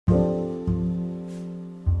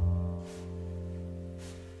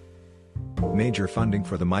Major funding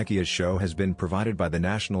for the mikias show has been provided by the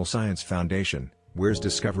National Science Foundation, where's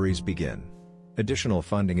discoveries begin. Additional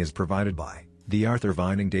funding is provided by the Arthur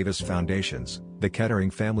Vining Davis Foundations, the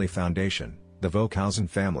Kettering Family Foundation, the Vokhausen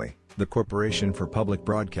family, the Corporation for Public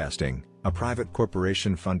Broadcasting, a private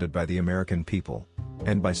corporation funded by the American people,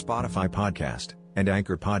 and by Spotify Podcast, and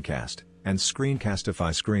Anchor Podcast, and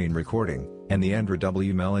Screencastify Screen Recording, and the Andrew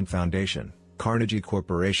W. Mellon Foundation, Carnegie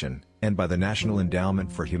Corporation, and by the National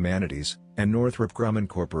Endowment for Humanities, and Northrop Grumman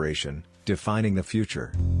Corporation, Defining the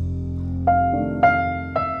Future.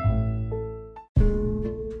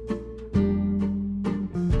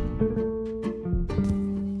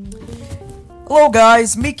 Hello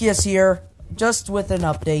guys, mikias here, just with an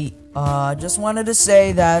update. Just wanted to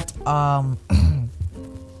say that,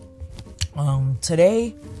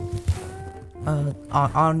 today,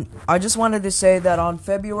 I just wanted to say that on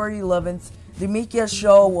February 11th, the mikias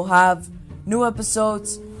show will have new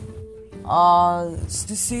episodes.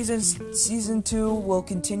 Season 2 will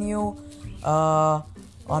continue, on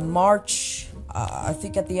March. I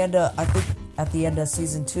think at the end of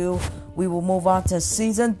season 2, we will move on to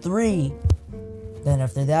season 3. Then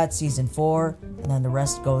after that, season 4, and then the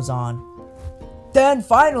rest goes on. Then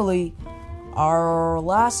finally, our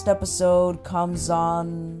last episode comes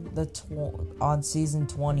on on season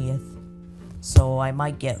 20th. So I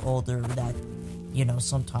might get older that,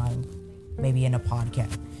 sometime, maybe in a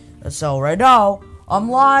podcast. So right now,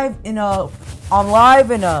 I'm live in a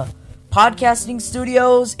podcasting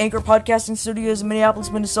studios, Anchor Podcasting Studios in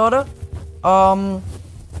Minneapolis, Minnesota. I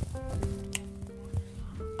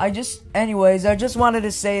just wanted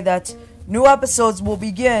to say that new episodes will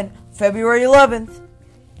begin February 11th.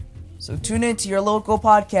 So tune in to your local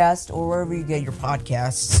podcast or wherever you get your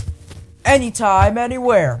podcasts. Anytime,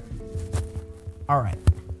 anywhere. Alright.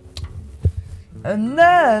 And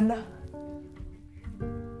then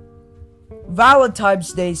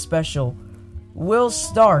Valentine's Day special will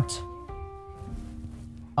start.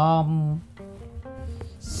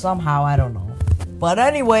 Somehow, I don't know. But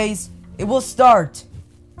anyways, it will start.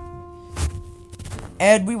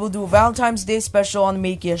 And we will do a Valentine's Day special on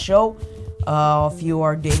the mikias show. If you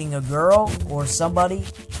are dating a girl or somebody,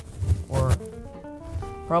 or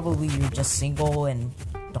probably you're just single and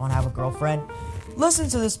don't have a girlfriend, listen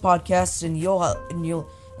to this podcast and you'll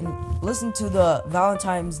listen to the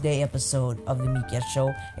Valentine's Day episode of the mikias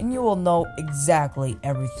show, and you will know exactly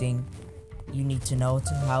everything you need to know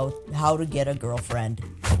to how to get a girlfriend.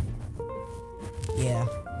 Yeah.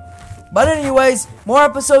 But anyways, more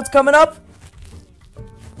episodes coming up.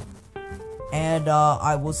 And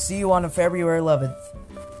I will see you on February 11th,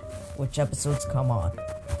 which episodes come on.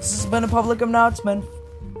 This has been a public announcement.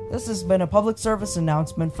 This has been a public service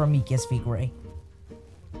announcement from Mikias Figure.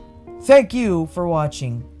 Thank you for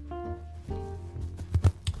watching.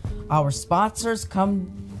 Our sponsors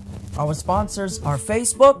are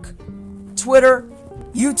Facebook, Twitter,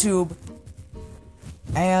 YouTube,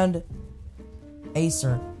 and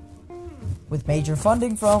Acer, with major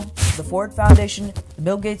funding from the Ford Foundation, the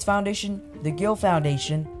Bill Gates Foundation, the Gill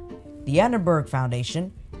Foundation, the Annenberg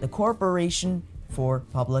Foundation, the Corporation for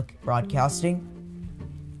Public Broadcasting,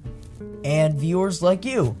 and viewers like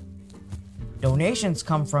you. Donations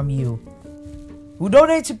come from you, who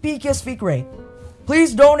donate to Mikias Figure.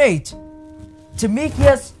 Please donate to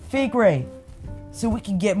Mikias Figure so we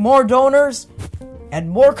can get more donors and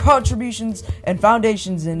more contributions and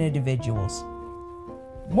foundations and individuals.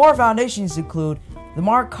 More foundations include the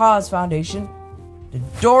Mark Cause Foundation, the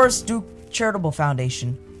Doris Duke Charitable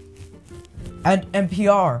Foundation, and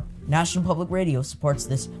NPR, National Public Radio, supports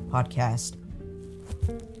this podcast.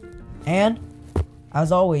 And,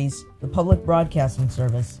 as always, the Public Broadcasting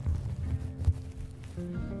Service.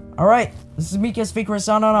 Alright, this is Mikias Figure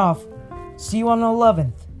signing off. See you on the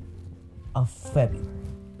 11th of February.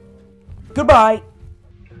 Goodbye!